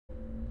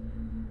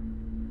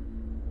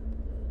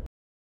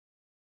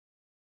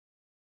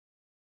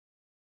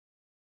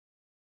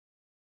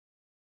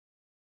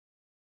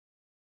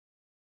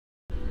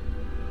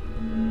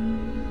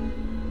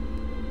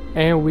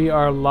And we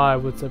are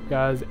live. What's up,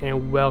 guys,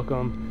 and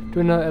welcome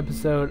to another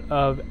episode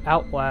of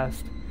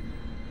Outlast.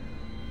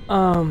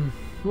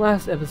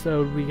 Last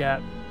episode we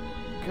got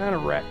kind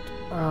of wrecked.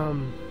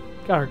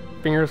 Got our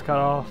fingers cut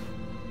off.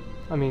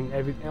 I mean,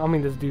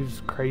 this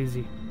dude's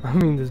crazy.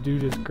 This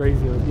dude is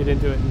crazy. Let's get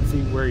into it and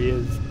see where he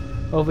is.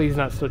 Hopefully he's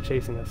not still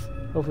chasing us.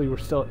 Hopefully we're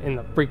still in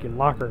the freaking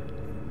locker.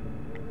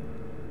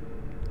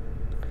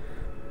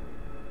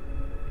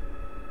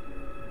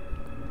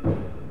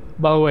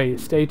 By the way,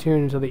 stay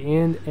tuned until the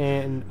end,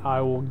 and I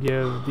will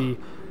give the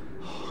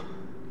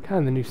kind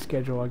of the new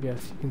schedule, I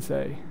guess you can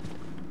say.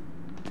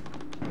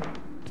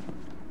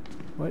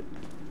 What?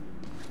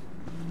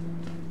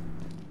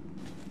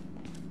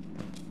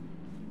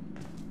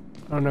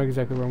 I don't know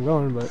exactly where I'm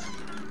going, but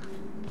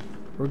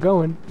we're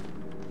going.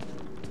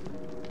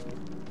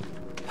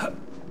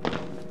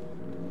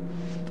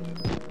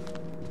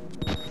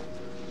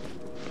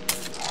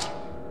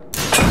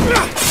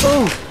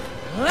 Oh!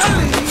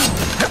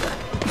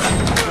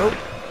 Nope.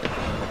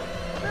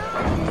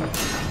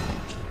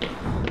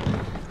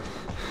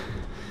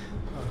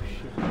 Oh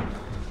shit.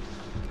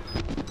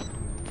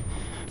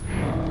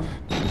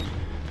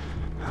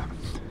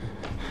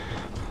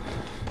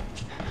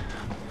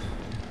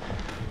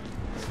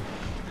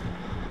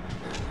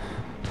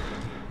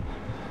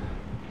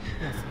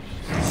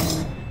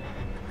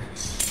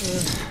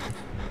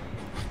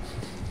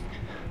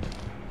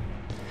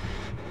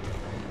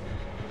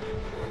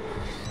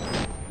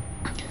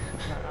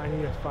 I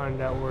need to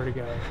find out where to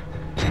go.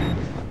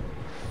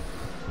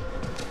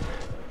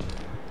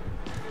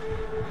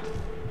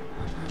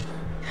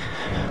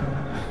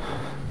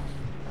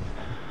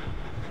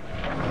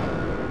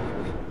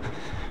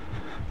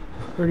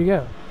 Where'd he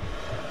go?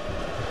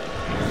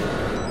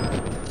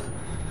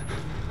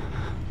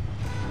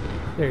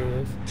 There he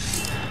is.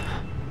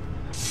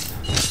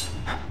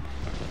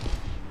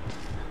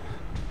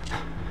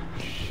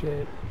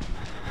 Shit.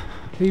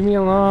 Leave me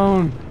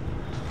alone.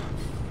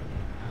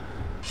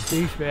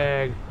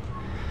 Douchebag.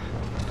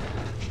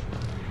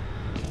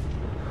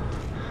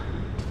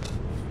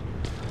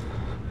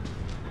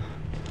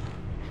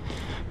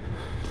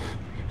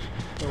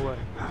 Go away.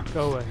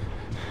 Go away.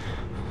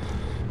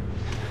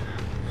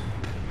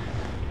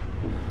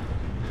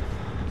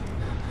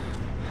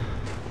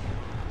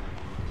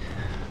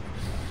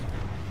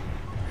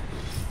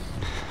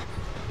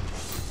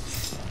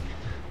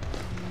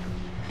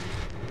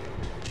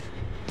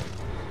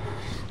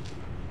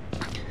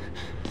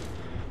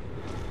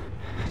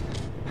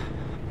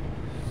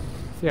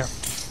 See how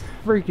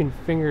freaking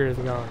finger is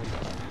gone.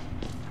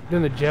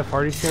 Doing the Jeff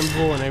Hardy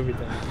symbol and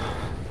everything.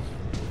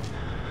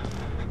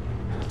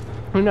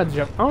 I mean, not the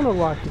Jeff. I don't know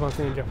why I keep on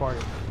saying Jeff Hardy.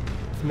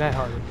 It's Matt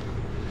Hardy.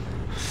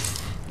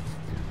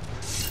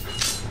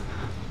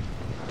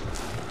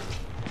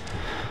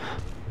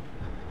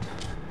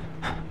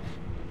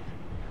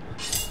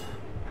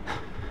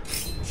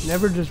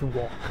 Never just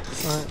walk.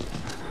 Alright.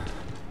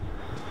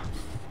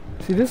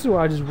 See, this is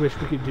where I just wish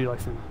we could do like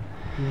some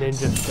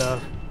ninja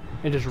stuff.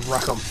 And just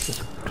wreck them.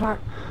 Just clack.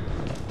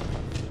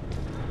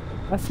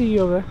 I see you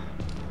over there.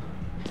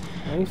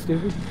 I ain't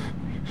stupid.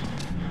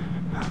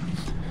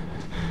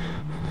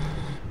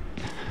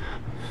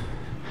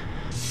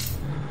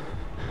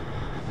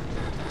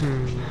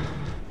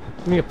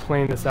 Let me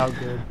plan this out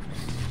good.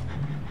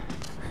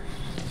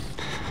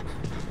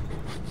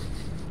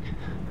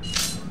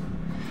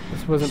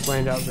 This wasn't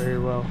planned out very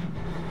well.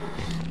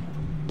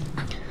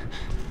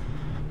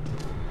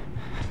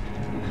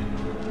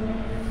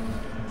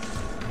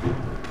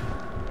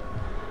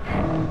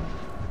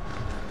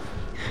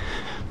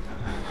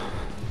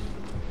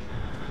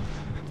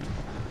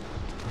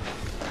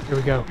 There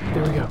we go.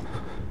 There we go.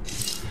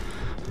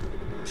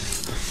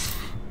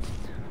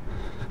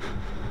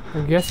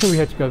 I'm guessing we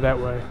have to go that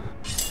way.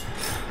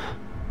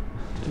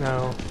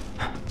 No.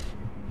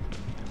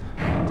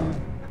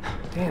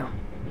 Damn.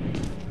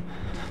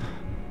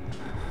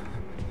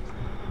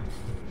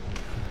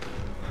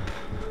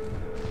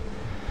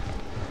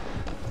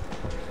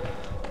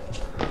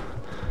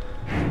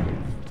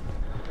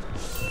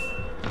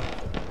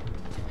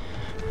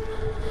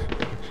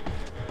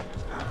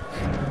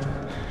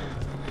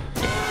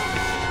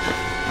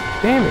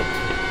 Damn it!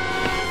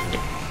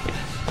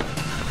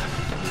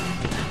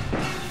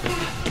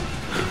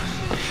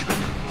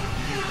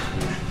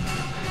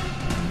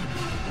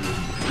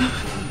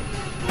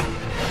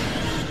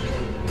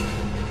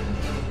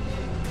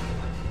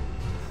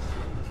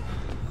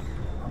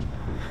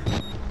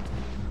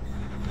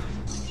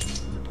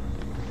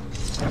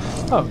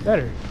 Oh,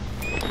 better.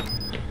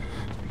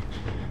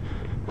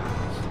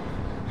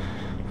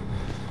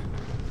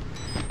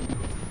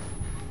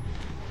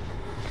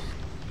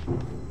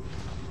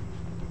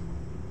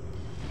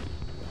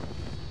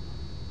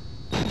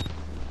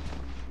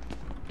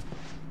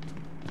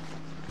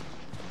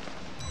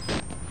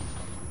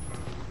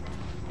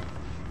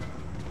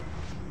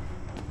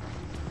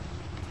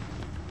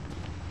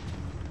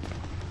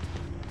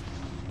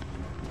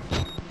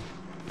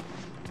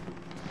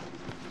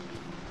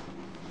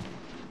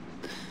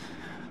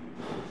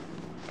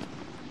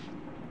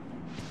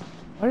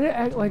 Why did it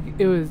act like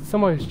it was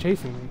somebody was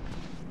chasing me?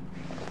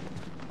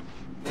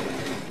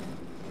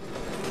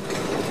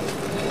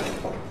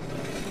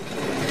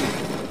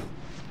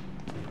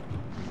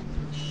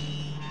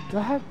 Do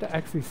I have to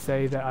actually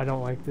say that I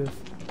don't like this?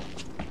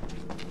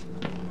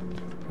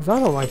 Because I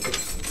don't like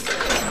this.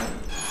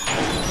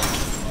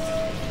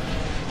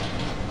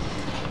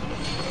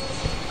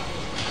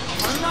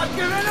 I'm not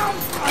giving up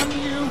on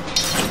you!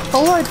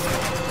 Oh, what?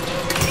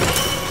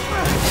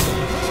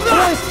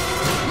 What?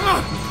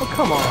 Oh,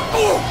 come on.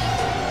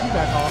 You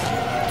back off.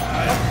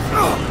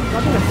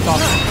 I'm gonna stop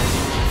you.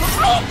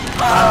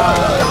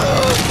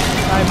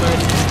 I'm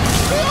ready.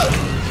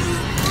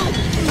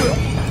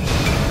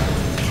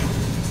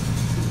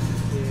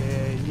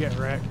 Yeah, you get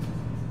wrecked.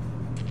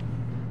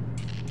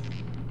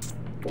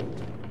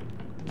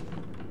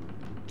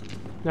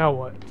 Now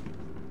what?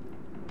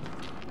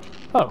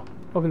 Oh,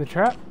 open the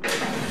trap?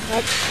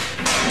 That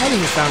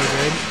doesn't sound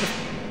good.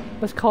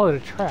 Let's call it a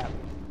trap.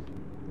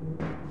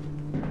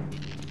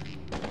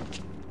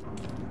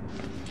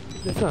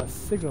 That's not a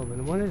signal,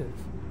 then what is?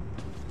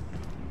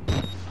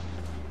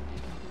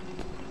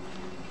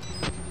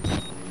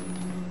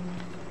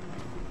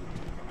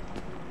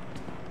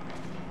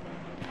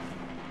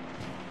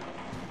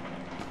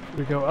 Should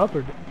we go up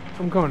or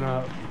I'm going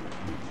up.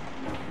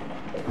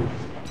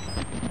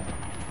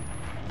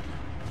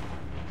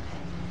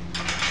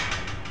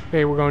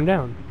 Okay, we're going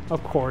down.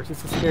 Of course,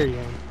 it's a scary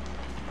game.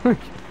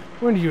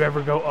 When do you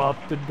ever go up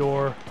the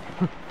door?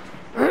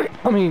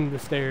 I mean, the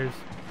stairs.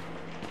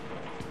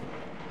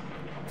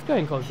 Let's go ahead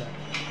and close that.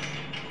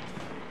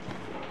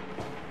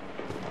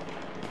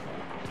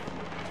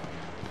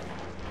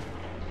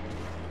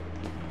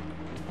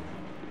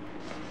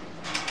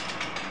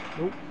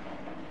 Nope.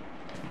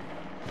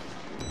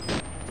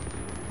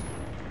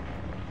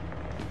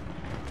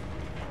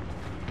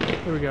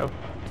 There we go.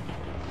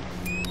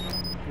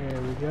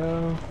 There we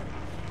go.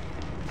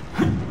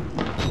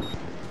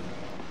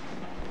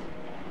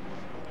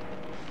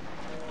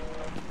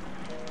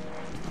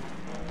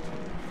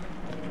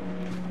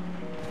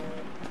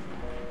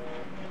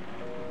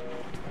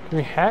 Can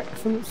we hack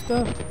some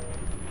stuff?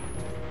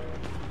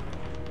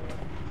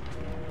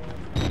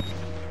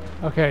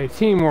 Okay,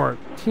 teamwork.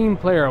 Team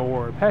player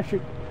award.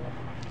 Patrick.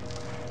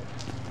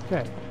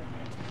 Okay.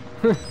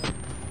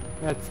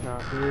 That's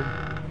not weird.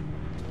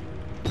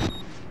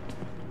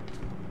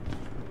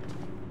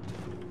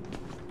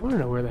 I don't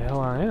know where the hell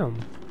I am.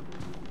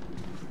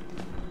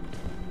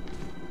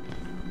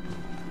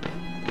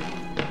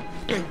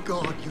 Thank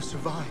God you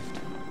survived.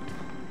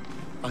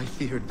 I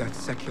feared that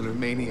secular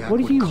maniac What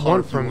do would you carve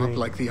want you from up me?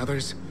 like the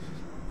others.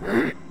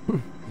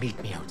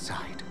 Meet me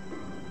outside.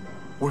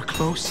 We're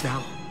close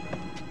now.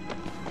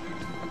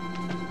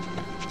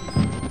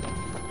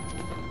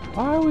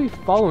 Why are we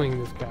following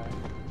this guy?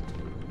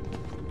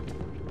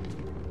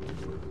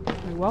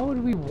 Like, why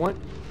would we want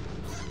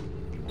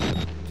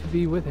to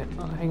be with him?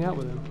 Hang out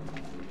with him?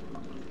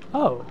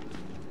 Oh.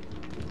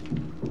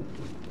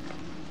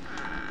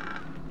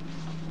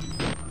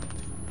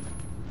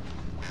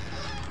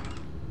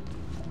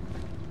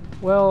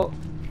 Well,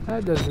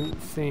 that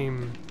doesn't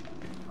seem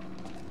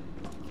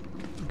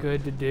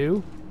good to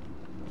do.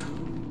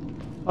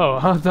 Oh,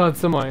 I thought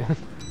some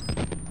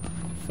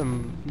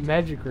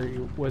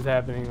magicry was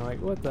happening.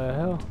 Like, what the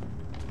hell?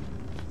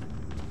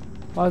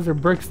 Why is there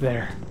bricks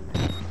there?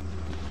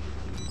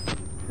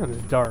 Damn,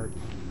 it's dark.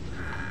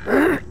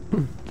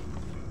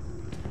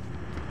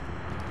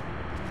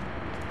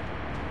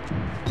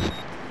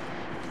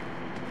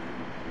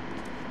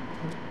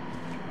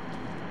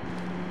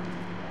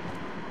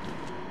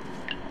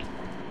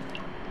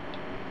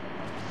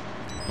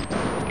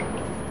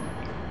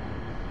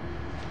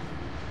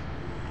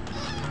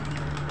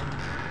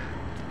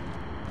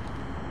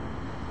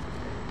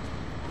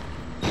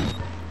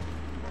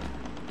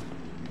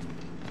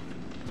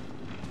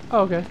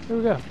 Oh, okay. Here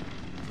we go.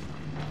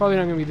 Probably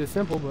not gonna be this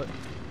simple, but...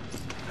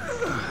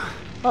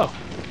 Oh.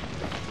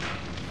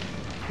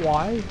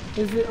 Why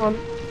is it on...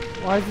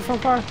 Why is this on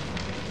fire?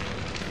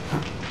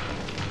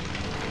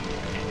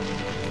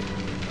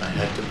 I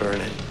had to burn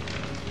it.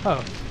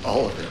 Oh.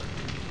 All of it.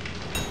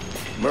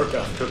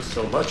 Murkoff took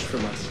so much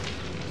from us.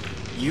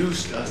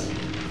 Used us.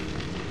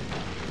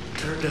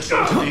 Turned us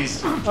into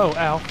these Oh,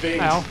 ow.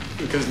 things. Ow.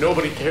 Because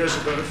nobody cares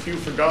about a few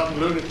forgotten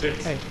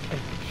lunatics. Hey, hey.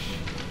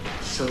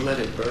 So let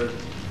it burn.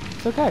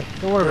 It's okay.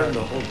 Don't worry Burn about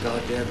the it. whole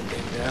goddamn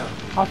thing down.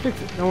 I'll fix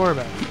it. Don't worry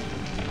about it.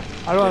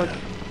 I don't Get want... out.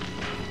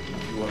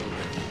 If you want to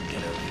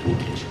get out of the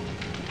kitchen.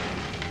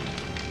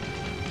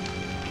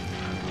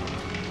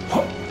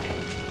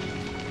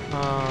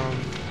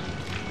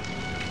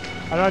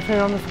 How do I turn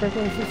on the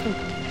sprinkling system?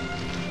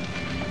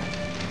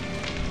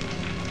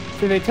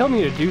 See, they tell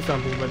me to do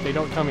something, but they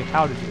don't tell me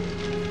how to do it.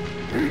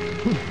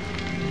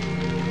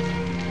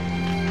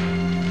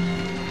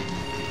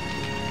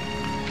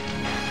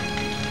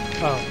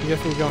 Oh, I guess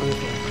we're going this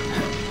way.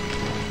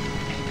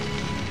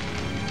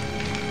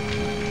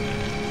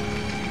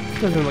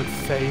 This doesn't look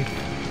safe.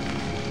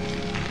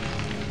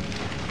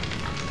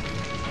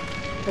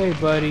 Hey,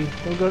 buddy,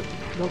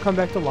 don't come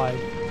back to life.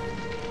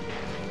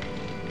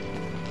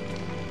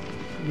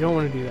 You don't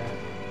want to do that.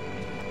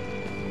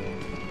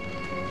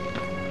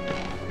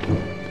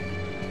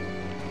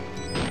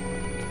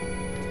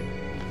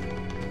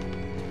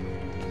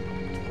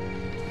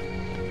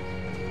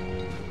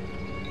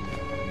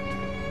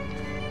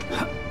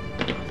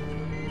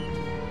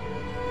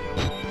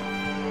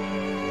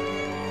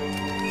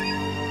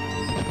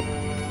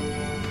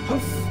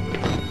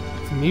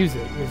 This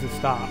music needs to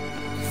stop.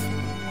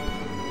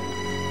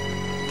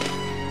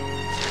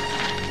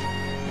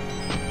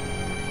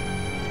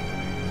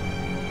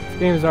 This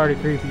game is already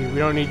creepy. We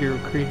don't need your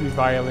creepy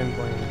violin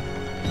playing.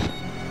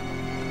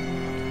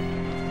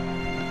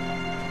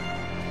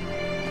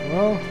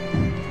 Well,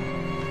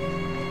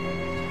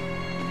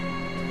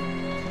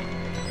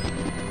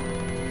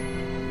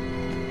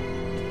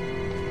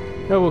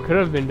 no, what could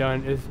have been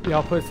done is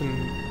y'all put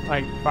some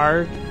like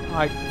fire,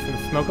 like some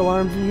smoke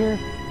alarms in here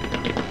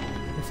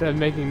instead of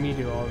making me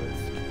do all this.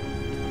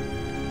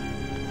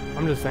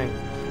 I'm just saying.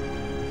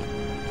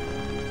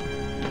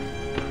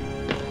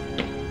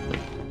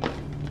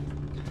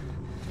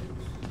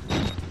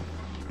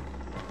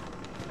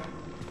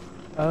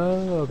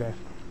 Oh, okay.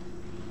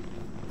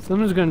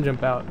 Someone's gonna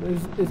jump out.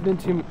 It's been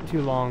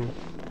too long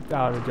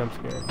without a jump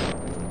scare.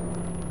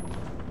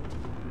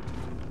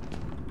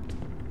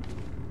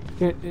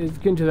 It's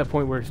getting to that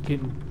point where it's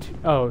getting too,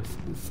 oh,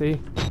 see?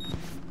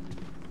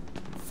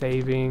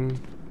 Saving.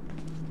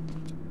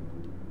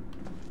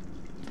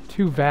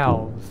 2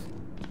 valves.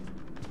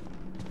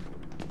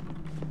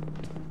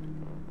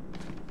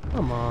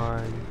 Come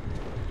on.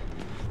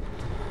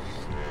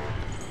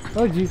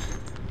 Oh, geez.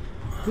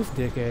 This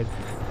dickhead.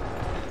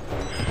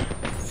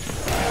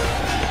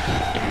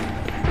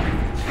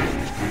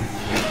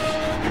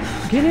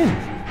 Get in!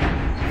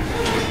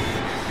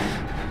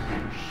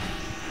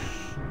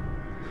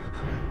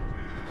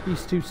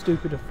 He's too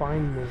stupid to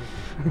find me.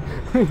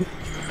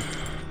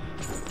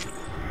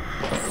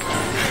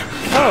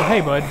 Oh,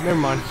 hey, bud. Never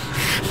mind.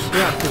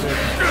 You're not stupid.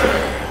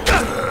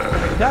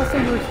 Did I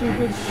say you were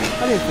stupid?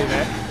 I didn't say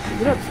that.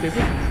 You're not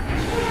stupid.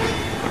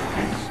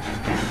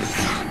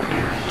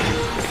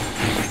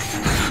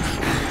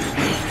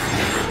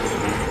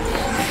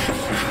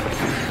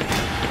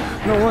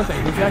 No, one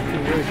thing. He's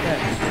actually really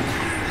fast.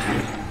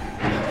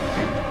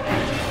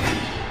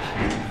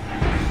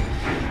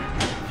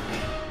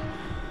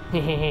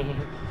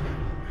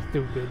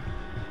 Stupid.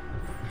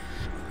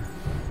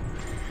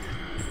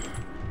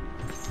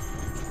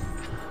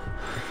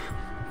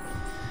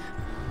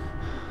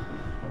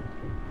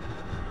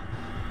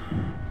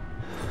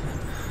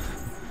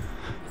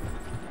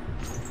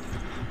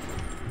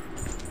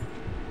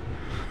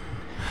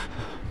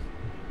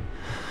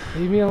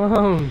 Leave me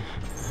alone.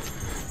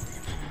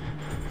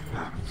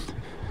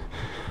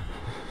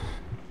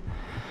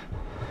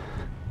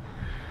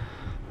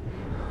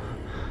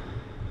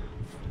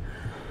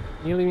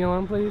 Can you leave me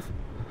alone, please?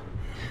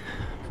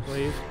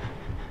 Please.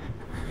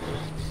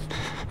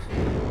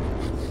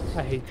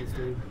 I hate this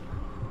dude.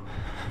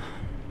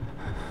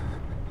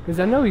 Because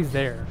I know he's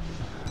there.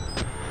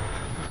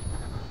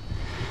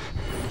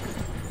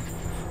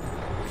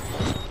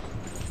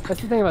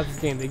 That's the thing about this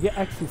game. They get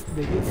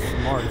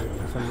smarter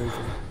for some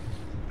reason.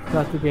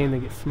 Throughout the game, they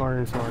get smarter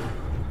and smarter.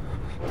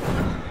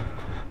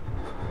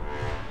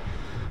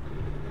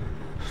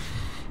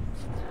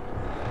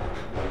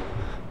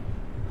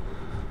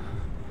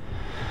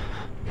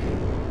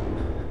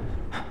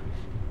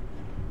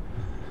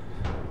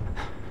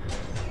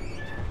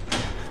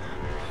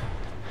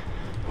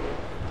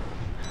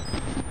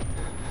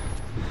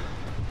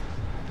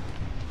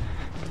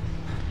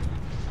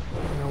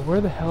 Where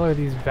the hell are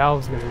these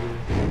valves gonna be?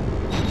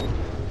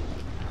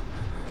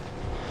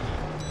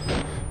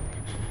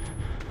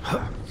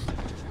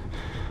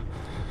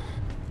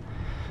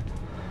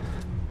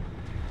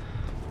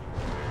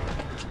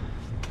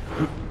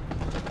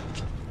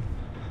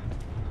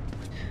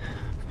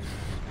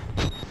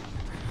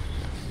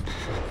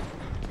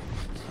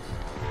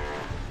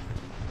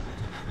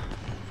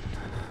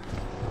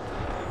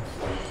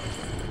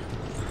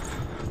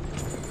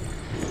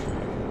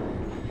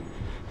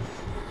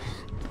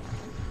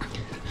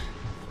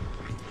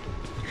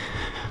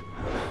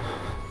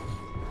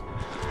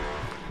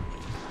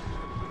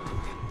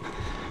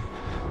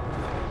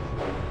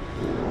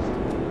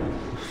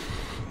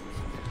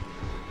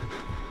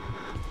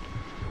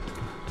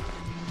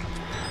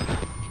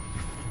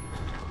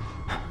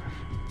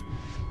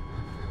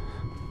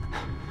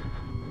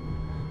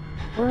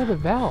 Where are the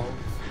valves?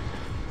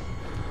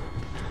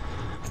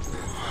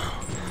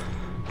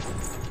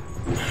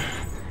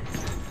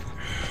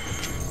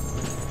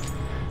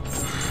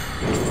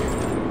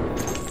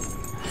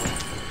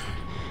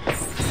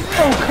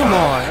 Oh, come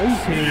on. Are you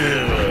kidding me?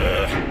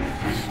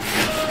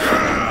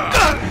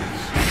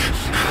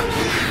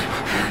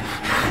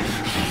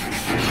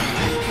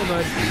 Hey,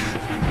 bud.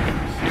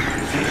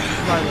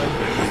 Bye, bud.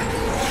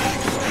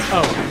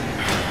 Oh.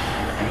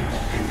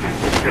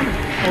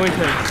 Only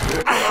turn.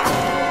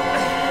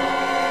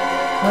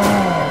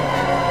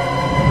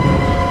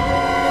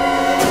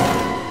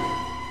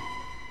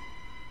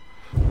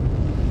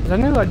 I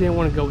knew I didn't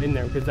want to go in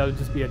there because that would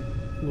just be a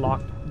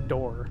locked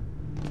door.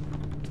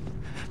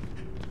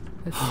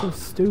 That's so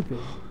stupid.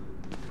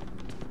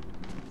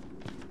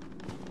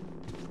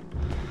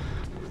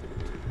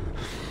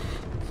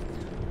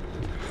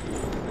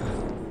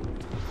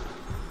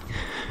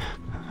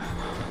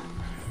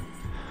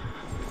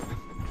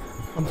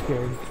 I'm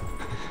scared.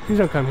 Please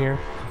don't come here.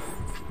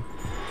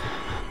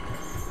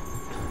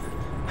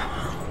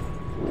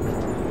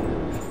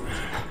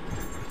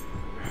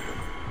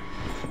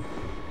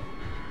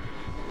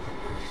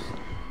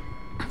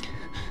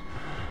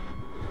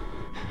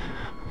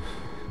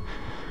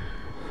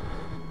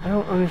 I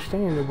don't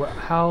understand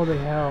how the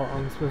hell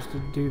I'm supposed to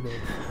do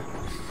this.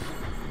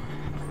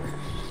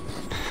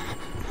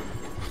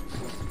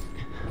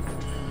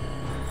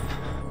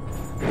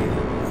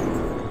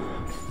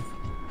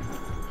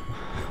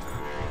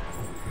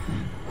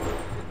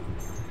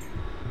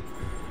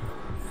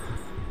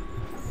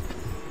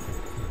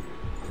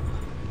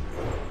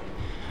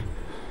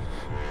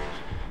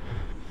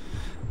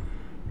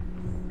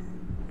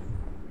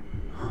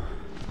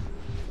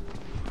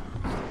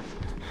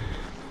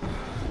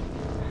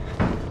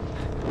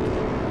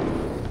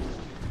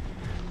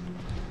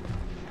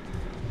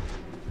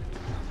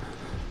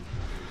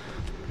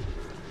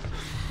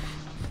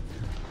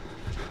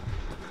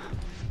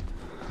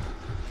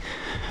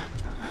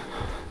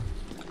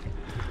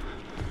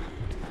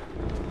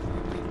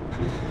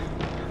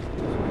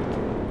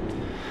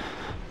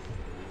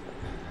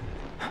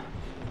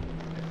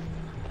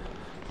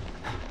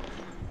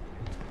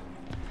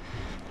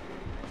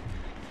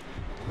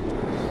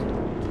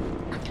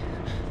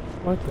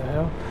 What the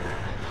hell?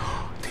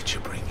 Did you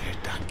bring your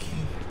ducky?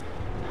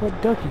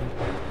 What ducky?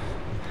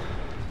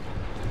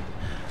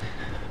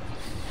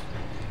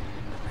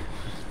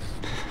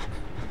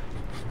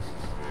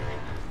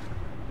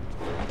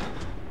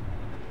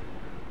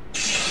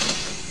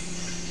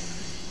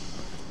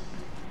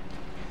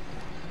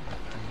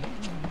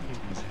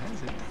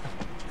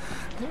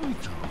 There we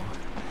go.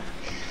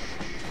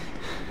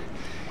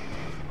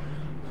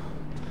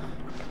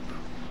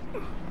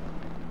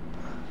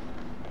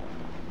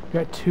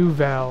 Got 2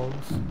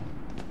 valves.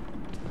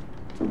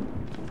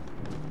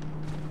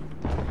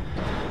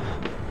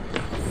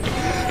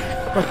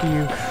 Fuck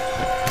you.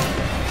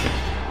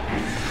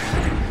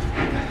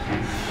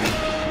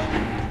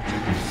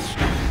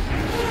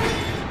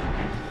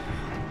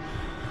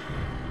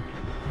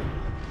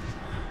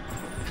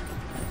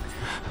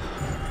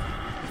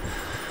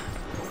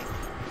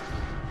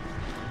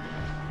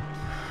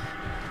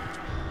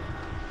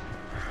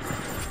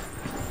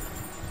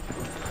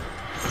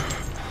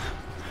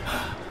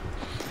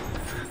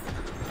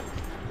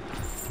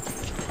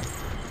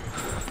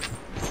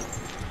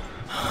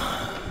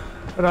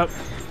 Shut up.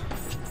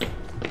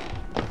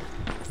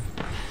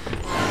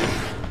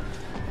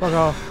 Fuck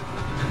off.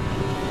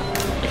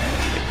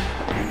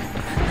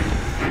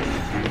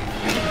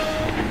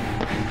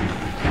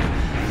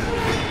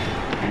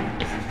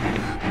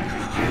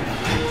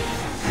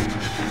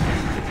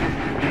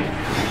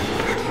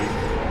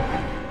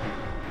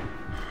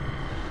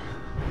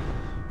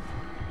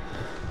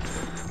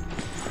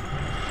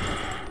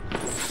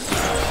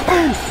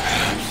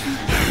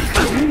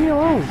 Leave me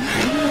alone.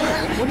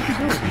 What are you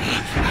doing?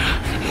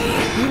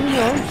 Leave me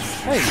alone.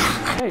 Hey,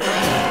 hey,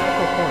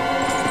 no point.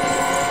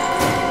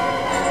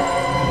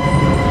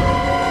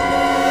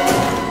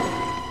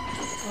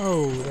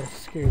 Oh, that's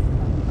scary.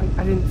 I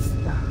didn't.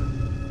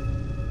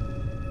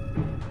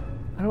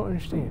 I don't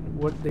understand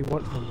what they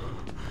want from me.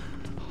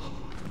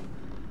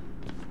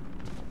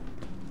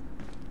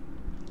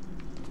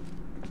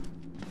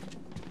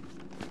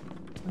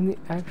 What the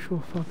actual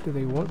fuck do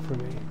they want from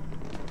me?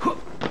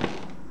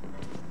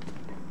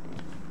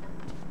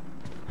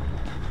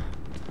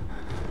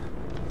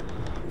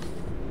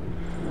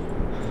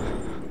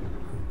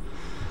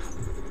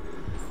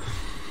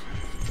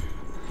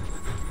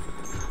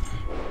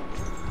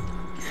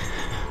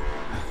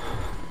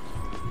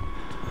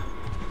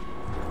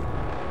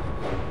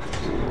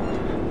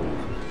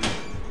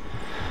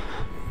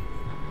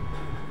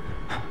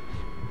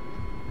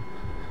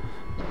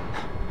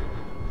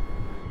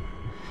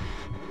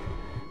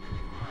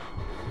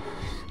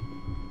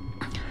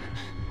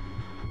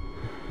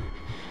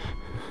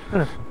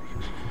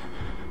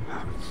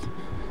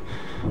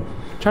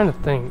 Trying to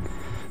think.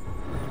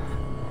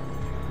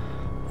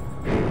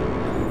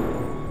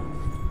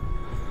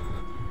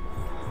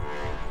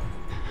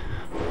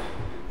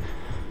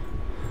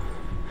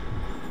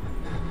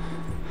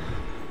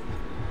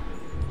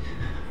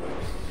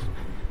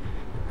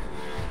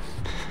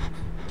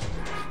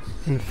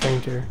 I'm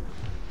fainter.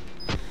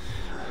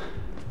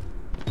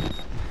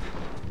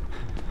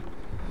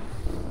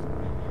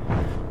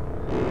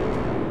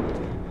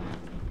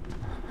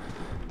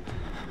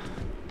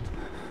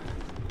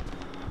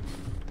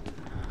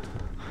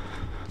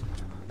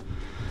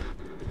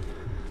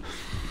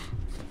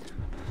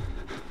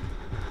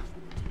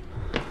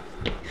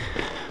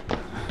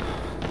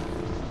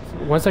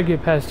 Once I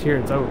get past here,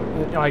 it's over.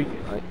 I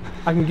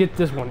can get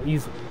this one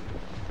easily.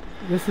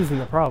 This isn't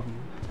the problem.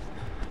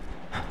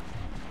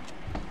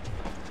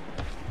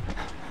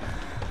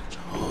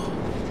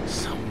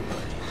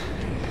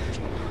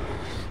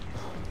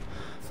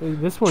 See,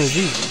 this one is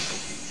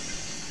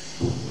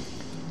easy.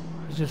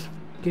 It's just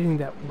getting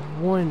that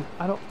one.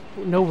 I don't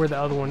know where the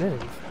other one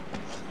is.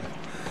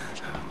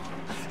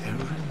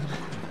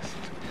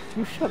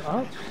 You shut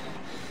up.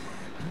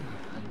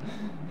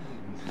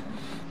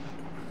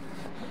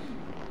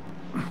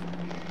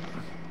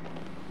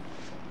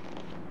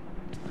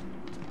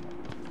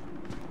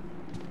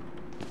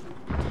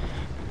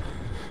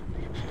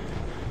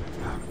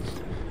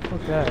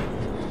 Okay.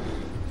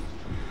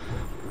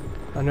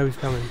 I know he's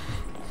coming.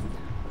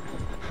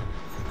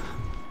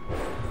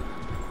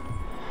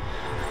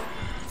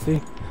 See?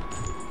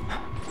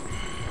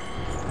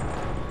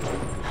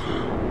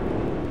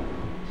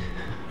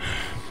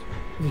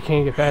 You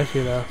can't get past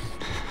you though.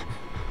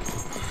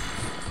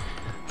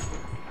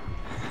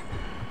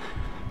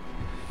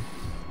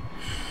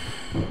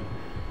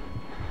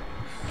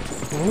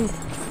 Okay.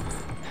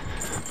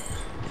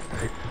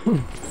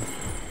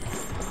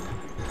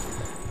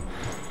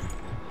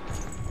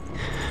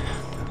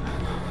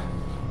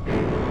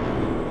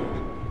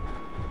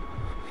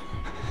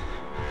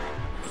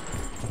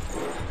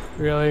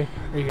 Really?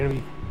 Are you gonna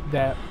be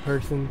that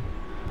person?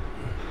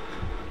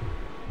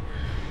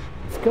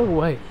 Just go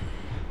away.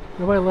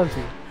 Nobody loves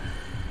you.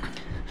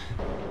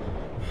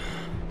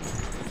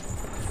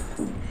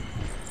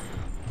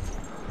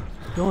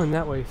 It's going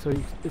that way, so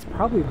it's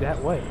probably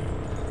that way.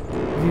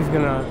 He's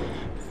gonna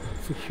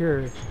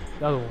secure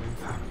the other ones.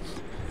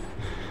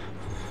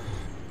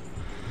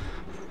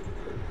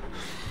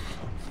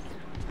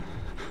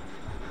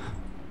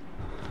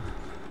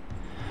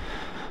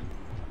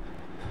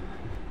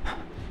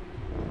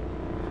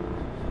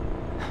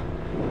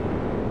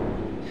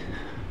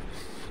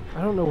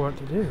 I don't know what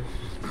to do.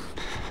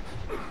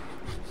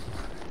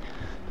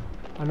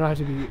 I know I have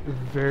to be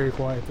very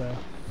quiet though.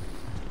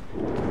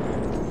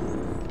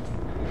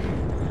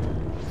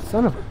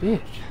 Son of a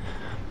bitch.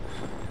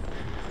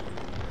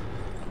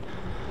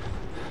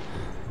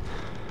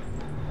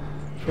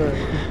 Sure.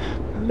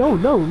 No,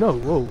 no, no.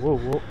 Whoa, whoa,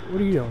 whoa.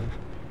 What are you doing?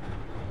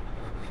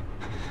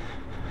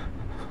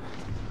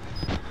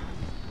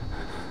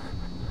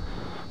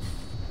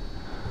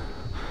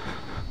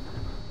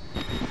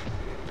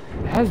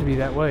 It has to be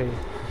that way.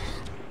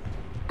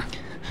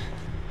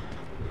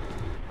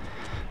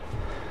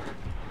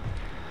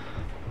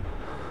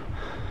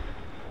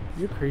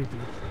 You're creepy.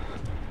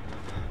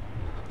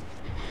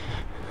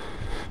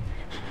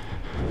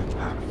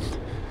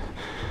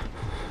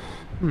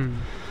 Hmm.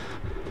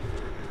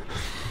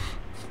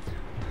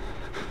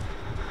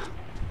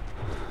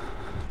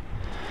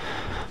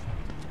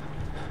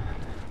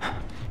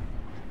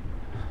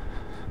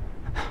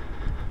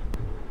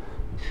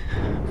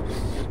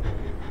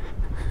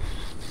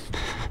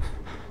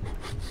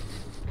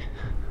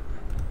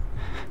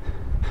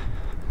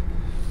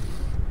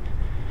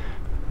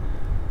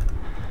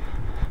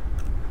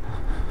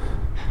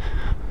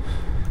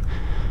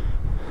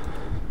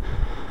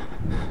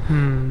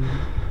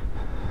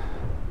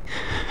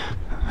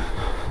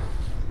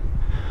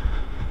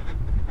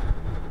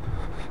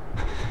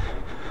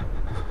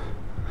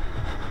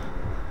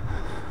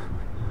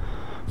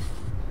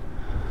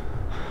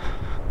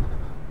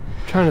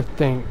 Trying to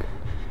think,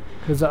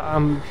 because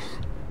I'm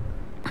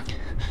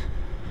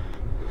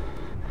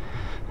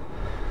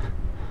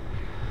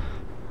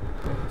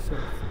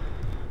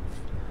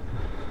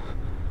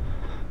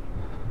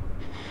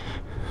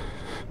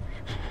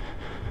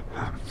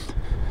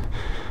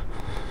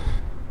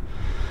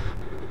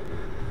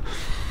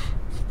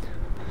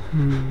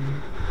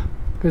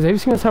because every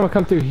single time I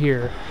come through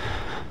here,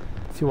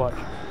 see, watch,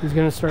 he's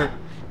gonna start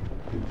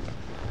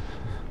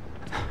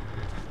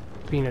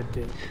being a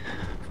dick.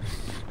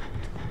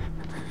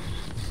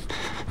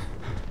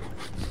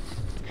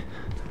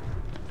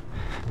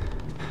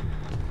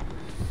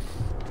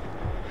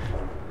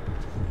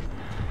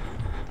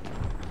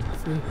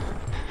 See?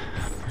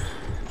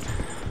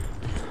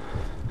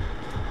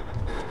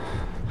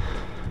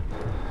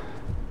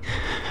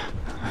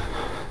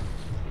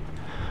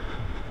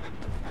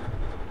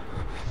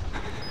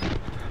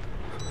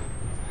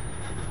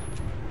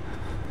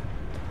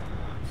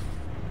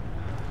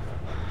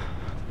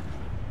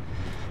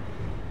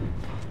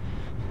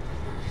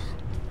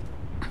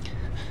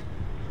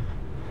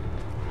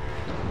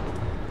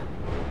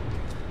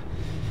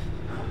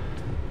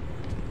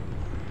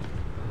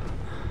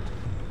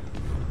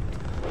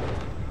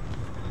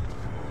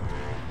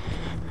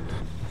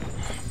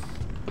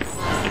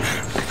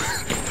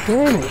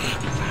 Damn it.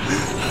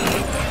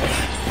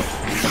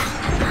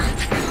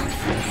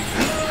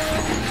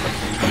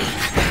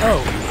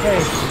 Oh,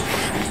 hey.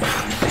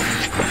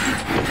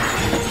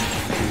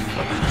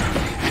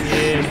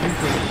 Yeah,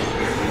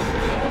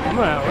 I'm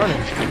gonna outrun him.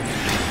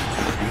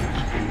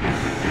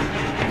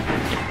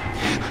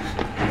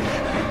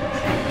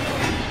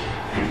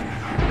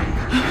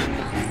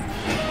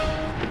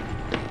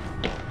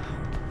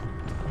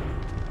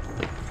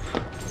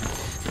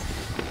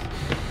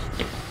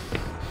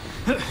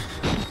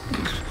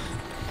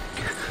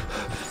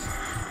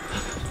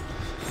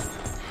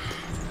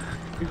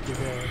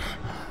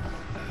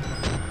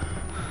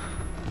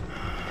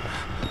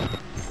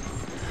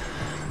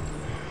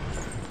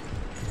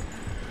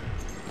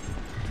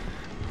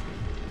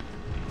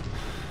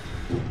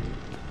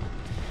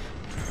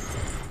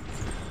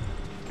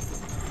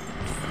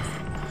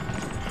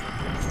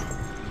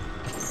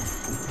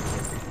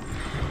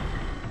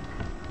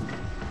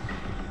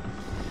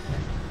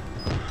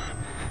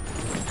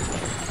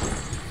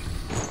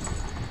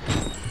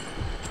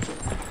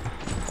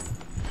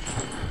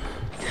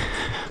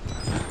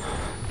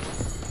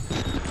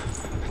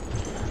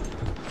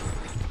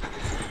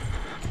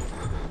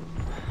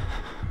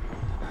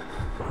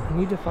 I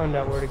need to find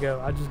out where to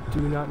go. I just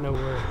do not know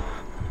where.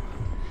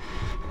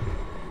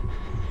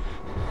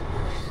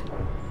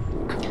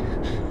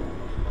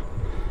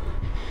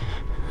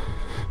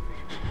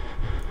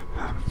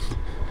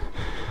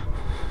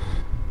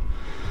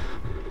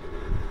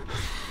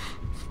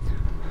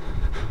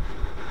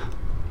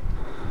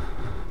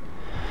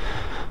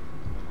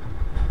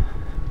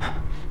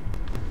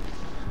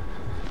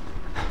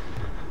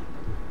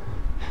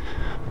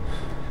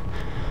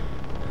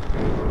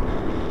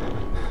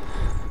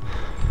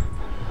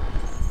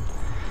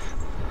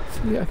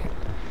 See, I can't.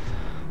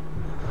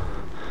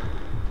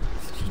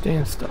 Such a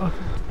damn stalker.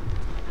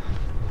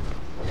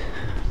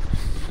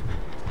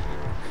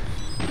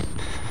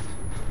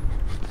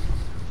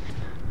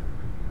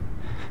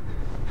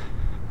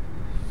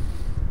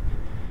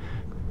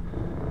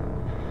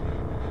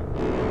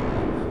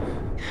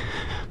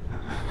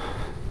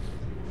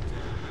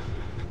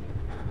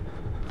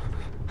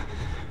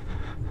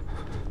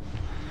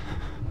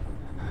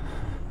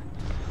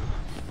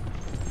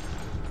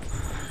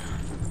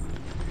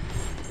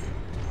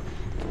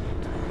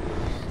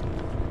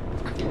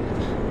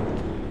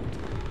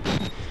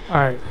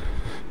 Alright,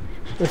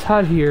 let's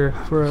hide here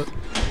for a...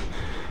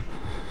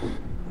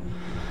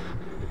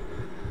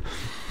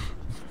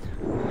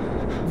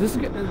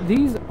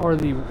 These are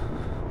the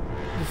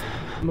just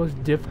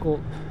most difficult...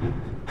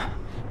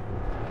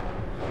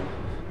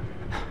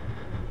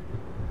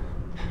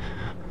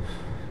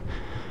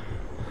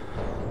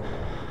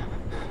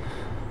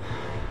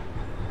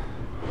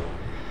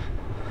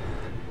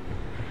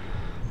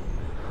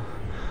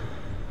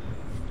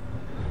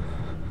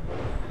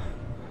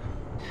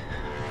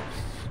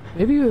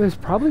 Maybe there's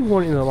probably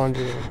one in the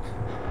laundry room.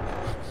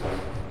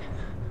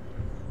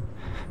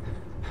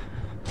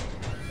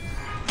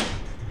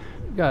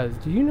 Guys,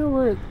 do you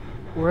know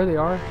where they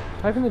are?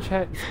 Type in the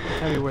chat,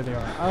 tell me where they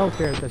are. I don't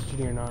care if that's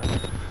cheating or not. You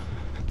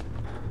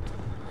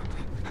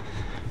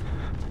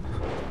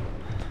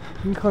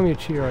can call me a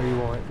cheater all you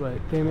want, but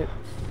damn it.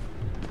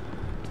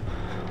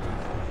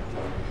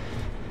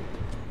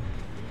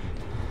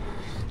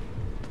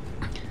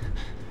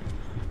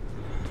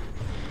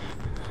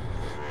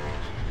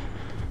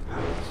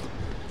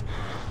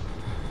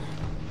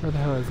 Where the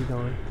hell is he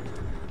going?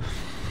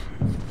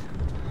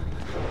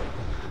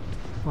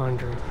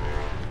 Laundry.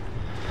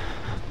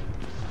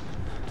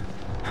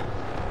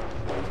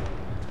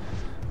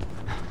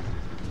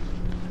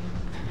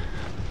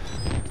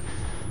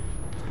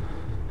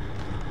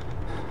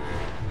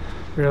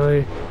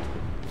 Really?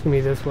 It's gonna be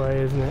this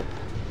way, isn't it?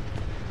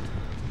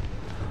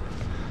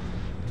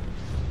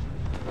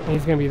 And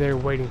he's gonna be there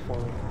waiting for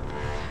me.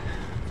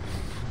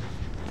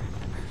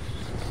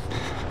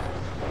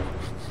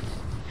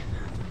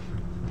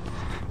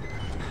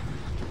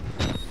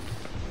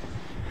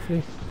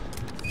 See?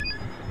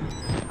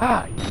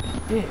 Ah, you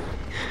did.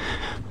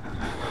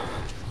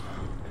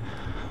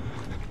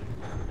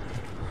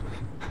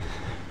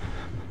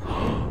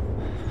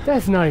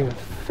 That's not even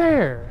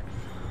fair.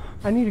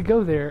 I need to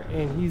go there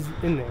and he's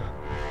in there.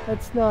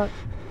 That's not...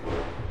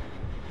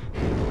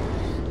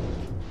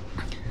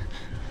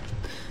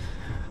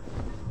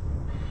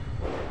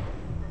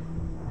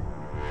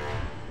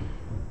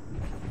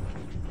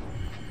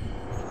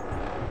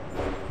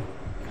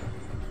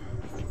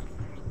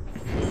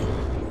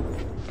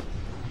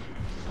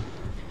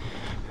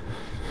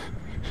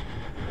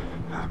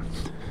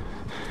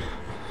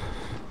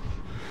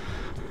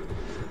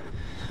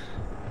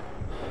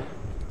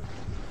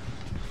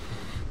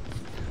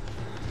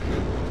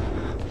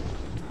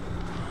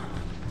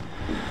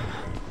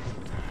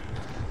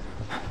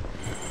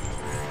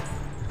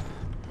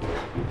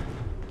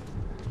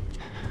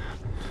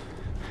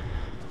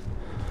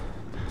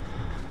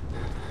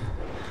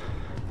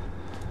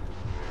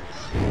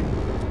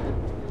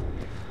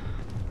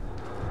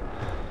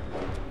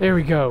 There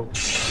we go.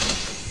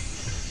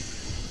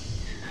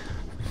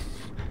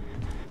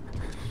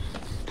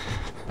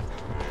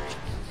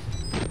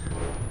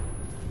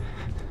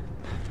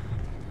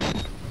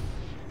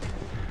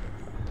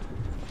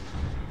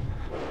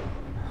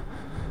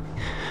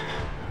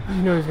 You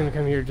know he's gonna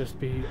come here just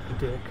be a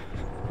dick.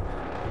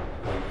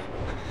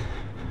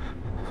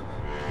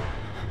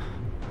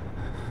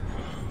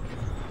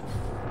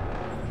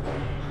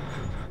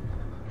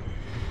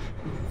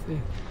 Let's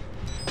see.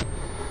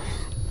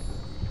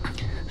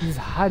 He's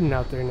hiding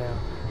out there now.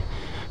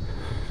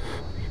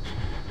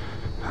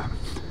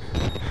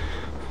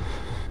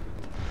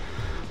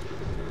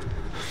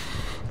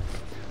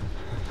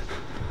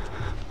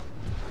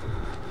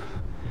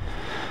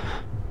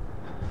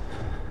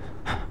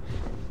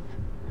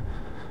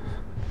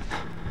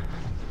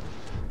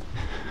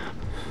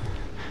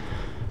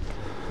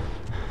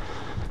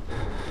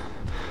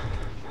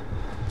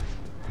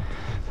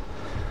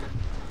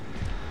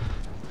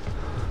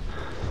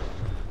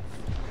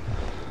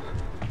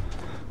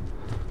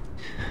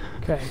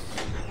 Okay.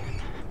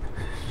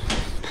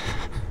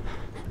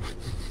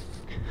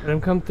 Let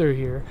him come through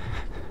here.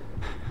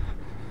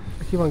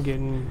 I keep on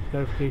getting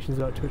notifications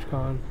about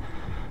TwitchCon.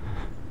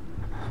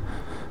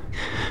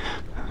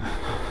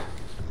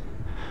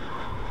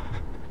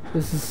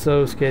 This is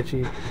so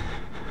sketchy.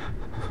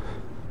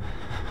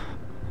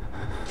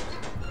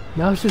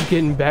 Now it's just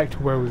getting back to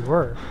where we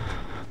were.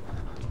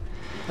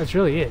 That's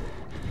really it.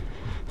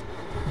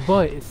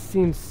 But it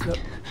seems so...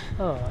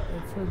 Oh,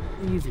 it's so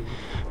easy.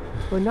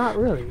 But not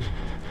really.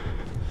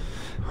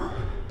 I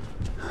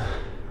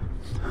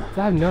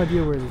have no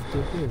idea where this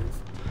dick is.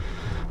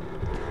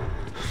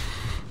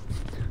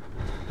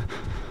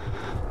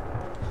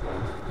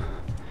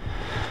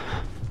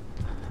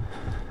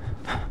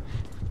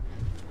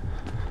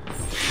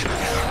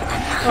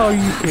 Oh, are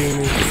you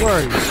kidding me? Where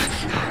are you?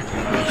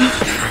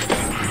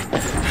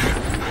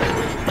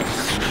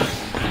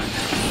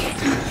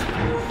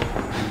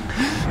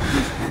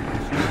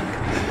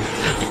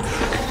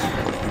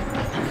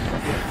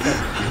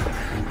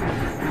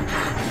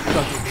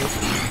 Fuck you, bitch.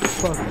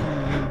 Fuck you.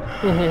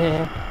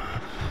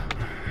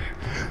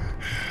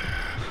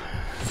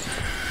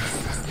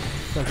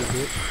 Fuck you,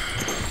 bitch.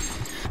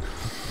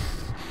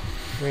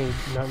 There ain't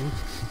nothing.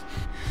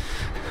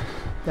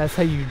 That's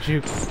how you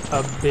juke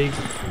a big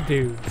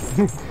dude.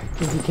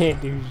 Because you can't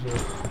do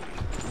shit.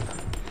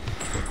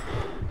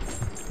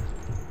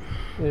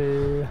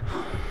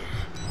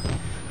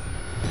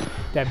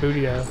 That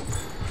booty though.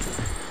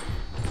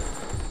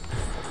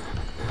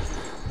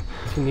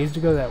 She needs to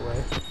go that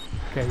way.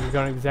 Okay, you're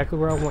going exactly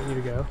where I want you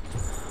to go.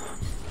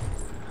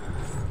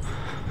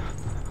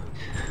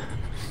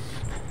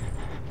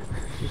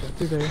 You go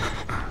through there.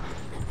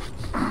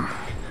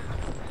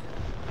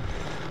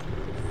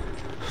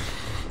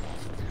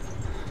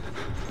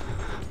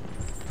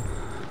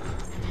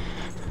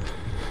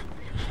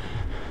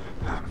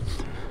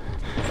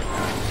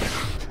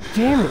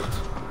 Damn it!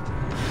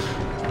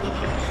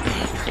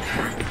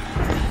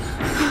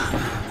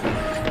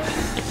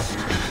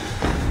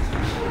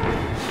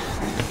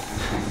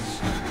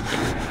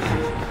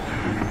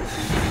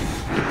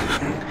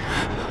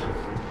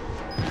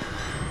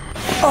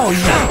 Oh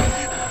no!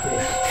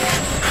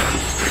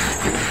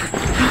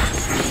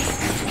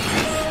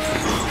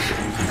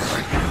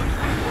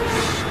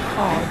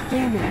 Oh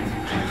damn it!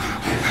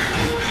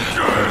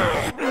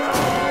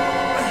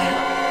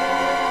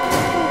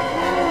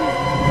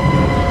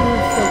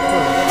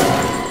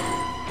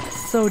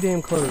 So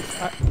damn close.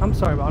 I'm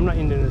sorry, but I'm not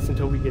ending this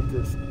until we get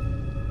this.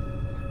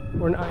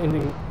 We're not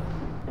ending.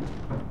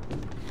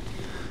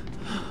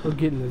 We're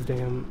getting this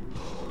damn.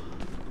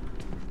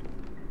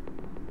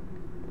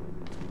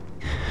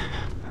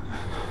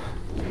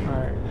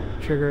 Alright,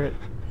 trigger it.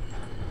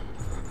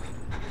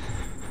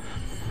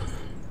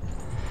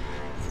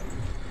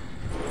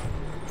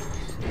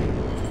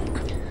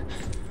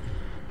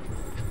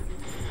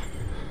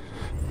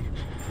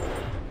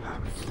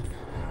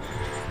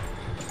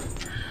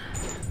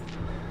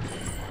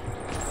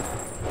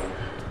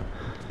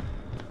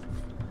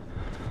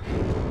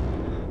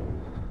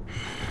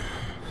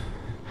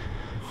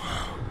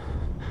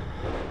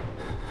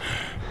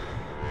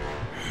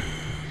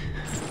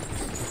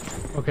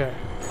 Okay.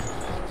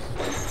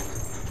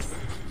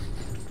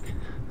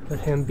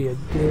 Let him be a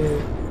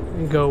dick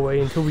and go away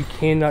until we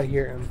cannot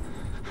hear him.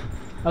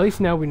 At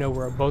least now we know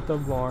where both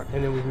of them are,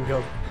 and then we can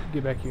go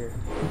get back here.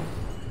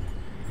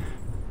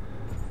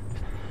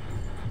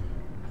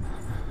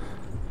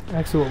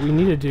 Actually, what we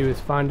need to do is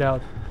find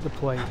out the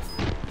place.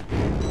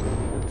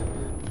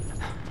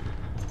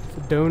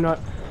 So do not...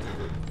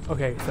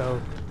 Okay, so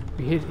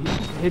we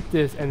hit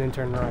this and then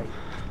turn right.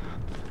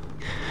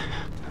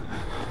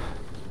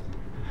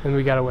 And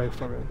we got away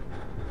from him.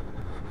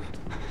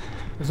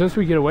 As soon as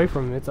we get away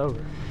from him, it's over.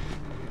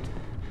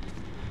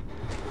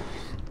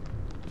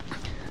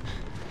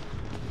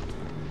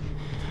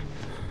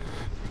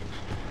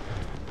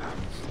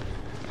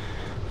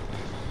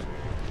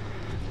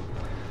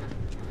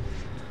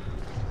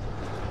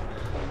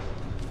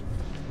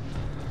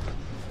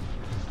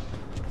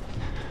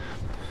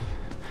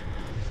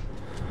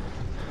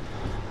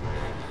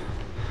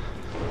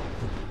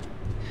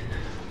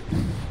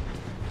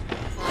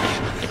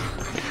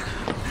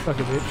 Fuck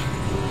it, bitch.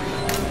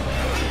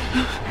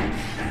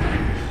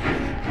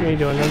 What are you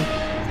doing, then?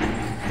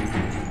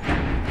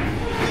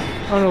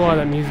 I don't know why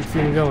that music's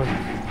even going.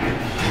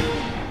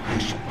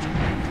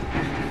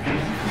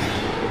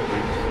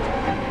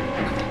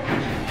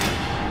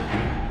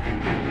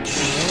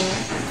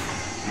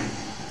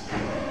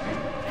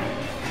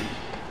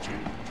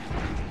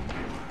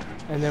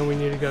 And then we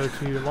need to go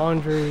to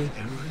laundry.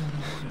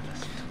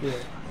 Yeah.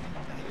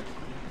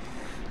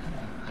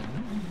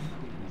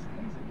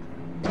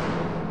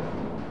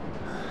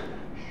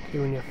 Okay,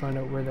 we need to find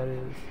out where that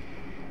is.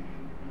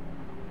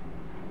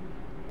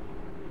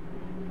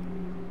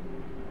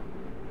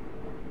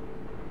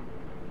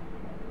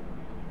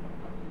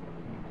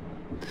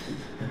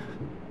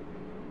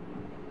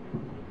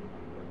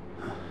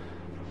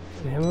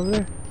 Is it him over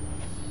there?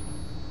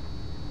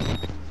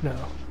 No.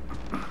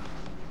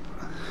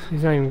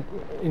 He's not even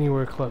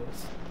anywhere close.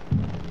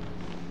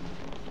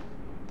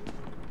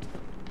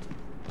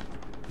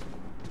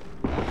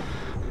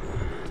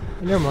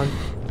 Never mind.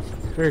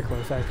 Very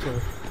close,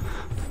 actually.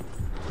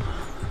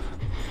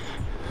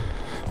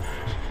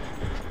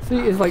 See,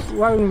 it's like,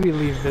 why wouldn't we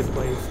leave this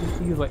place?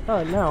 He's like,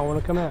 oh, now I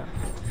want to come out.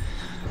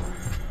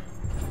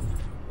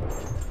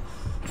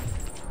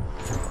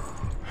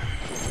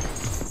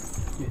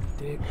 You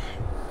dick.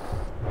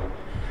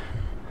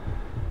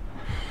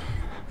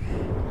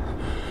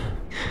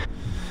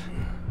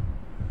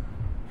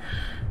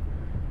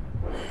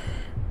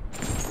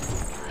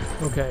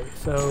 Okay,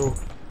 so...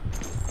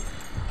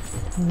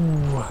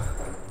 Ooh.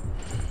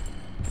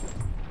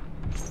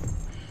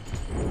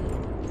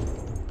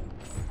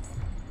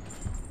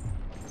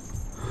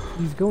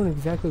 He's going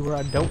exactly where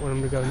I don't want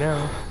him to go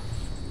now.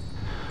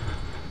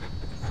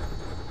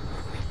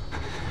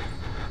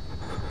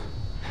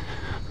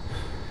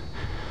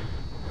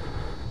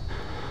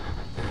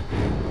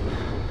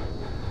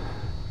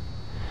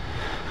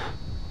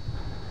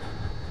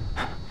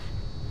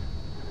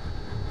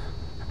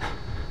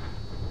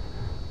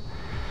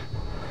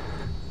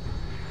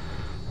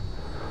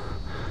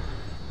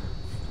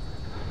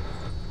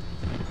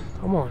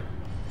 Come on.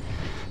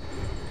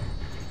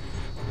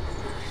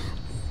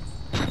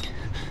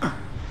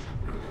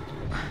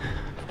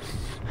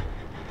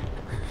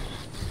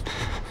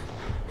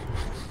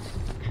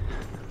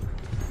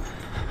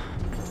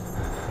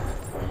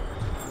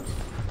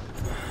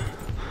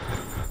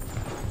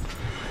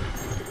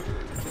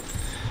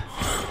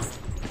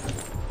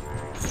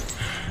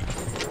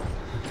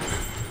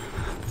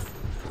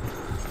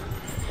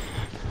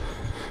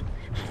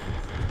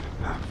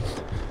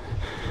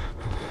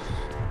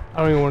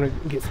 I don't even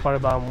want to get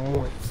spotted by him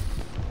once.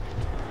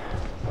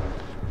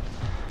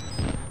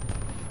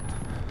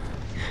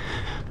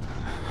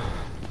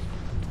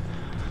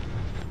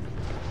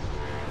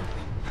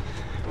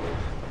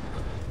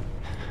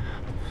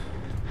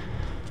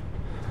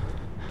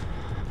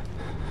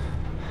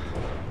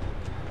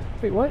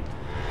 Wait, what?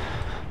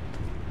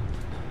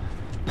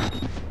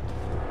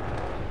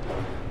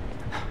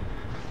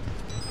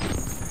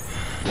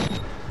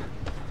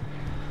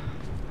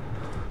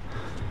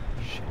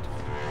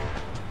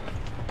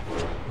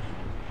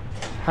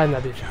 Hide in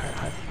that bitch,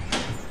 hide.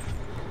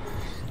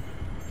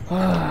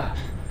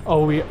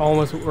 Oh, we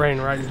almost ran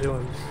right into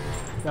him.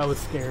 That was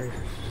scary.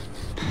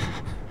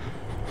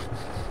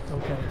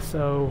 Okay,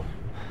 so...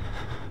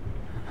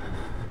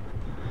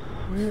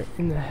 where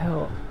in the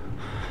hell?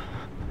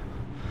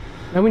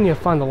 Now we need to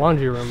find the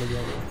laundry room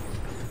again.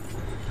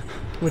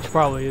 Which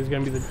probably is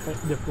going to be the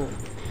difficult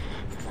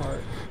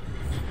part.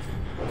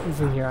 He's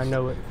in here, I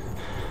know it.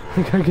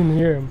 I can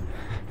hear him.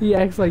 He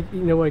acts like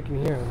nobody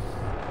can hear him.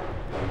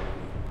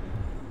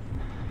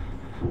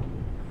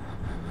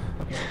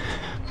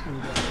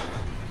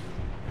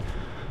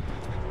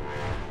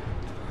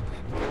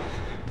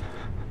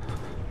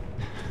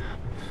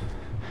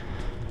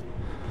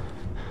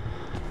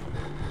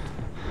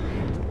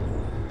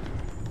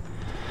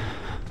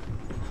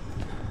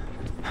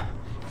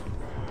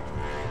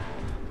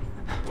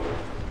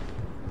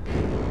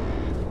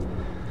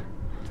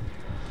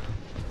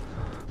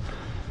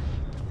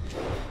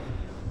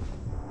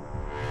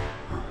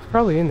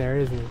 Probably in there,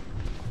 isn't he?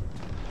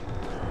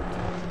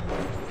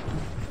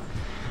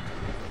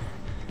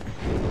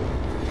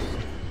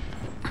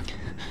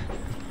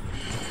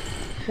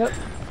 Yep.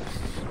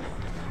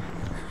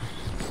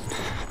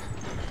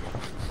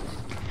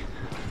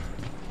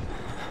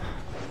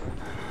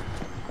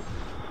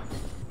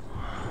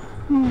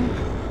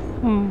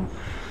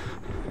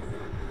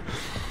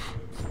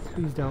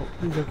 Please don't.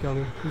 Please don't kill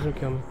me. Please don't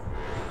kill me.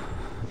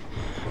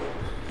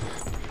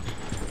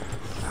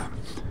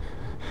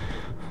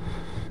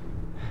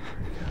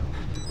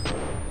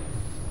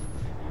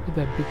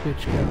 Where'd that big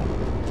bitch go?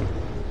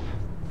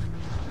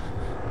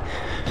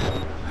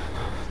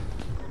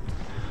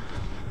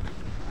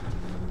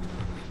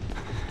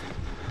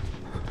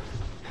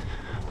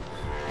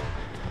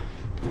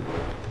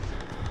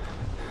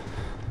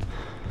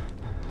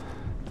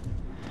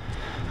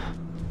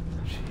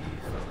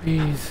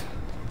 Jeez Louise.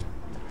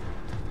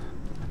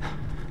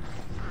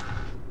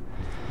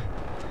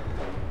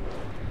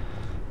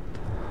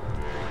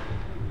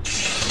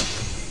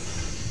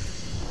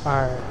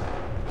 Alright.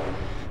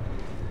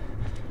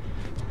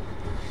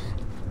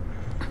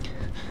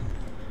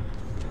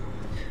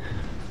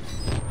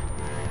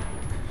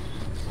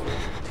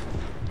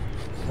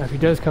 Now if he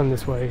does come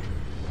this way,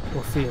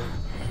 we'll see him.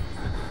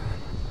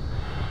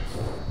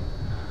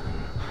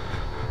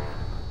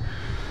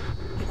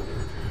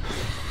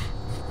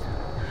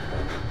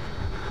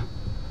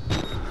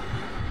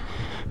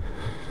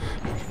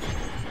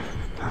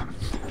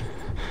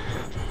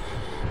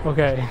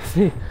 Okay,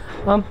 see,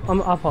 I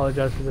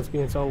apologize for this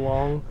being so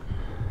long,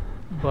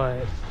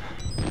 but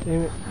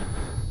damn it,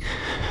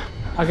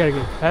 I gotta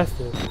get past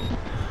this.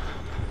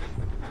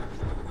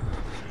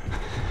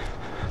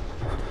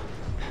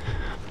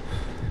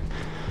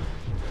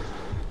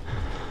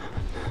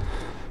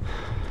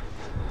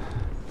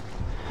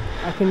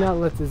 I cannot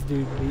let this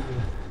dude beat me.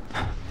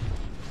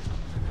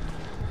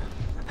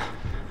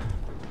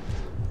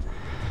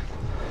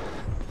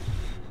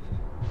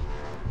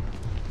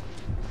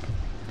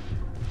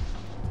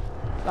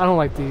 I don't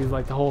like these,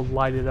 like the whole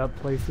lighted up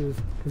places,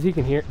 because he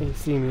can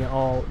see me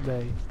all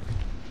day.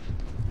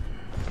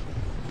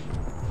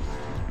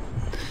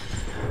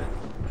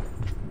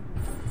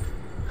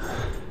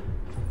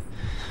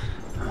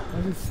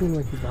 Why does it seem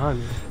like he's behind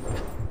me?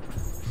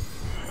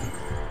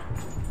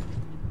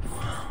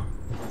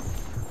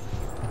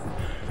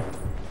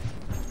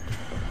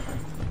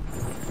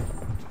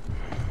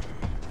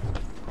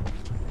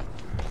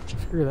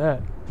 Screw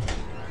that.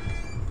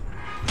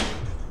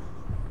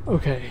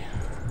 Okay.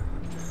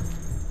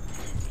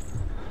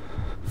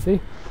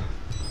 See?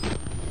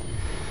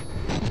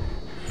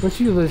 Once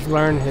you just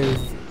learn his,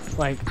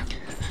 like,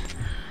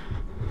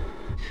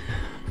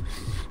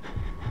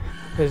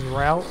 his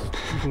route,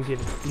 you can get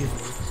it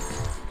easily.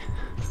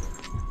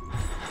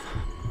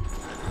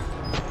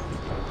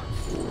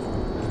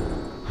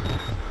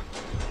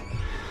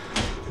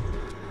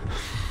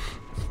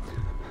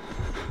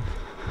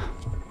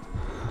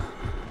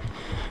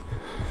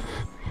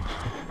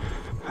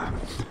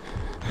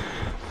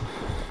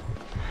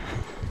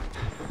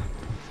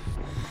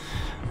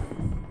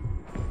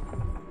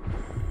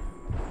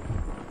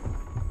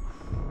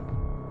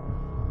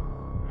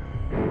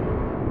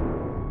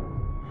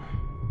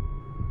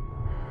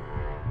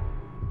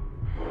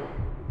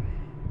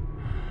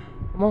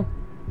 Come on.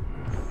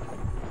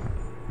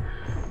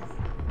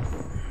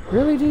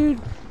 Really,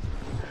 dude?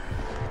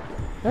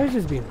 That was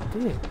just being a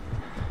dick.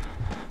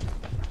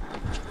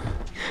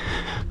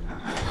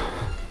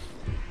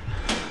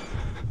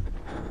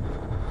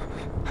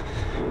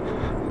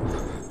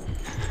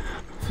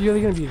 Is he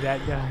really gonna be that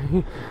guy?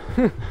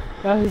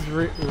 Now his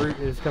root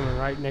is coming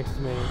right next to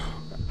me.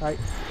 Right.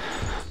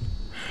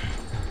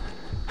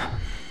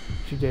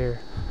 Don't you dare.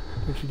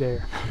 Don't you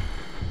dare.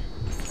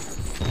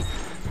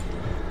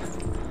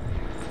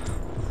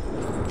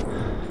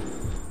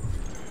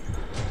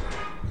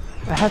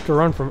 I have to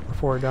run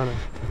for it, don't I?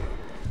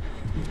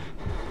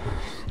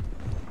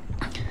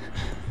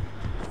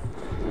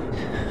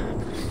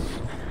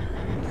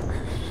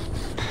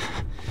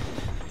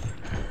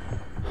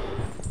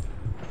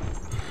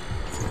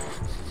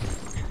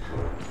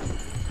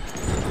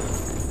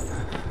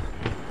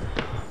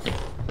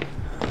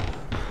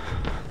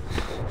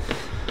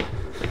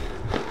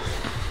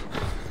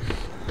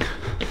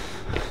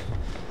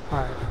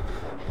 Alright.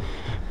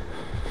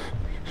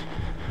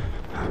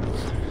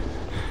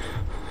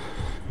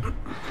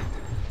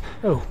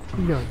 Oh, what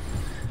are you doing?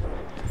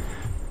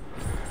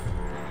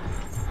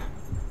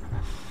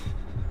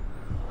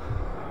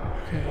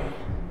 Okay.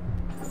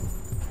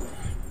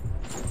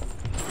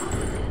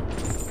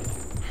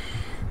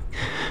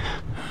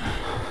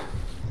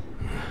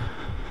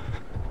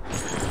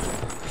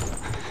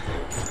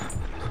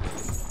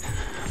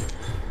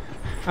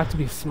 I have to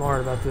be smart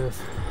about this.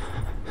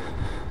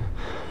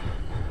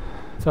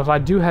 So if I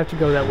do have to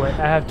go that way, I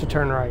have to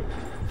turn right.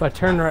 If I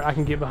turn right, I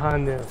can get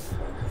behind this.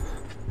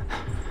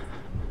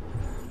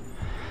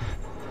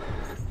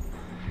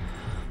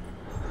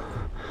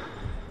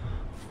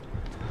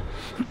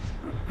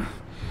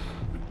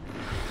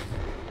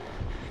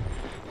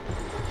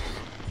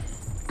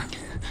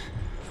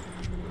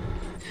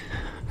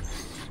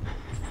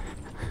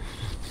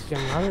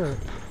 Getting right or...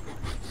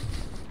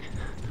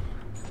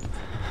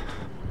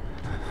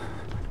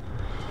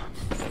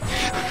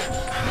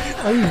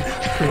 Are you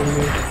kidding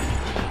me?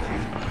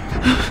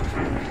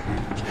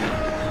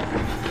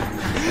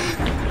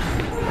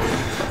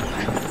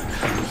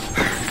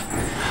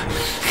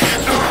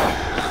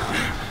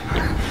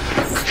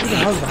 Who the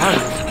hell's behind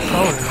me?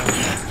 Oh,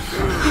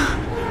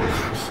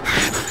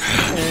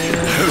 and...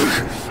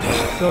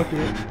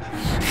 Silky.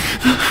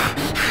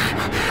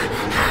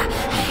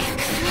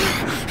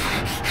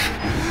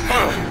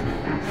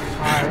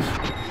 Hi.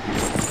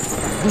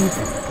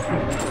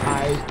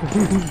 Hi.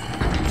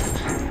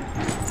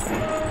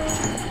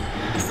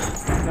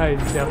 No,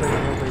 he's definitely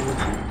gonna over you.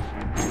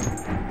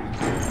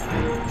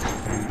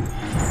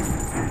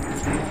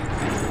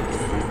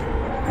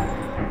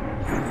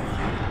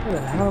 Where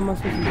the hell am I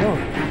supposed to go?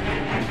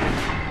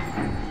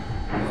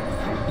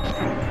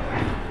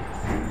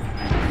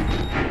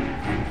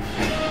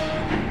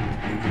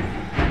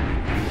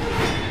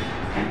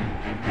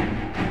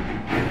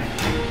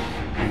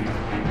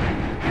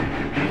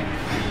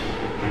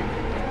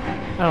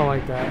 I don't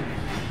like that.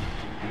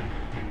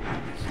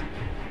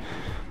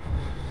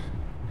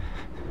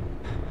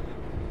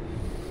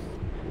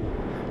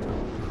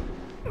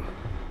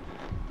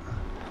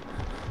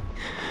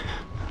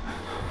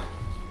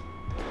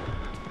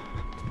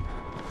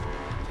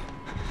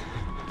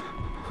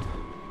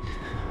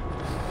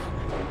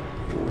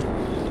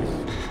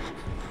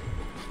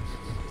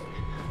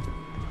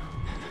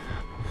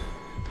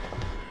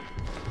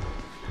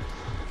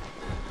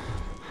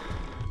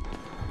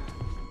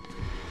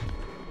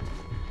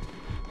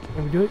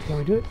 Can we do it? Can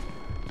we do it?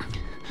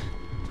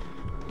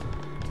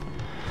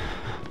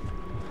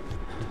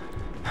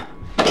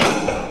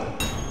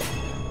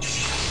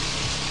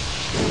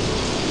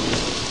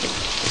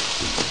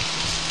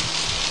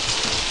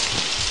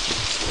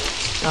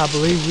 I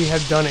believe we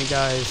have done it,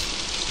 guys.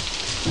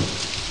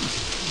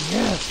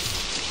 Yes!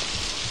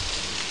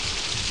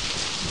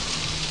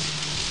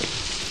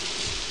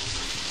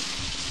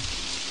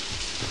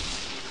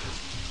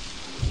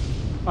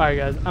 Alright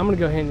guys, I'm gonna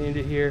go ahead and end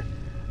it here.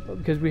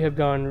 because we have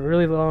gone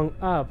really long.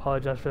 I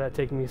apologize for that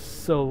taking me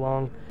so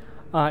long.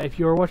 If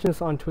you're watching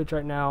this on Twitch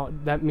right now,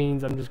 that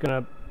means I'm just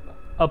gonna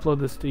upload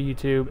this to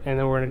YouTube, and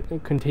then we're gonna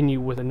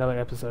continue with another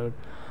episode.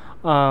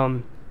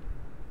 And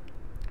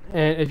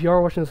if you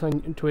are watching this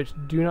on Twitch,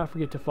 do not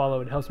forget to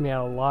follow. It helps me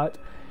out a lot.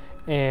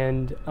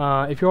 And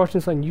if you're watching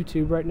this on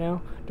YouTube right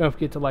now, don't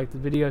forget to like the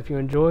video if you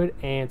enjoyed,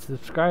 and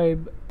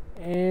subscribe.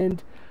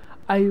 And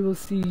I will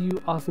see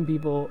you awesome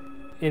people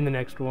in the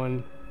next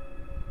one.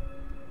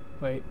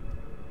 Wait,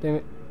 damn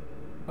it.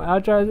 My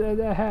outro is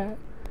a hat.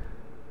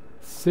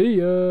 See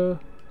ya.